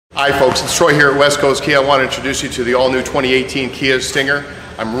Hi folks, it's Troy here at West Coast Kia. I want to introduce you to the all-new 2018 Kia Stinger.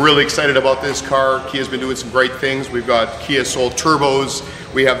 I'm really excited about this car. Kia's been doing some great things. We've got Kia Soul turbos,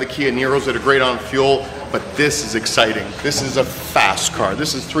 we have the Kia Niros that are great on fuel, but this is exciting. This is a fast car.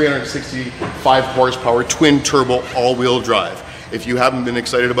 This is 365 horsepower, twin-turbo, all-wheel drive. If you haven't been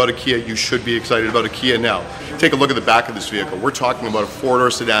excited about a Kia, you should be excited about a Kia now. Take a look at the back of this vehicle. We're talking about a four-door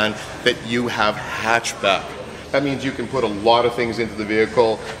sedan that you have hatchback. That means you can put a lot of things into the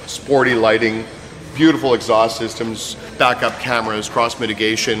vehicle, sporty lighting, beautiful exhaust systems, backup cameras, cross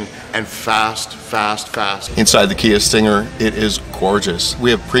mitigation, and fast. Inside the Kia Stinger, it is gorgeous. We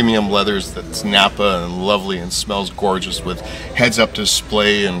have premium leathers that's NAPA and lovely and smells gorgeous with heads-up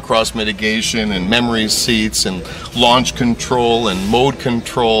display and cross mitigation and memory seats and launch control and mode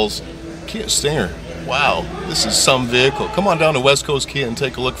controls. Kia Stinger. Wow, this is some vehicle. Come on down to West Coast Kia and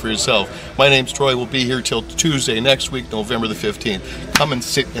take a look for yourself. My name's Troy. We'll be here till Tuesday next week, November the 15th. Come and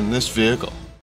sit in this vehicle.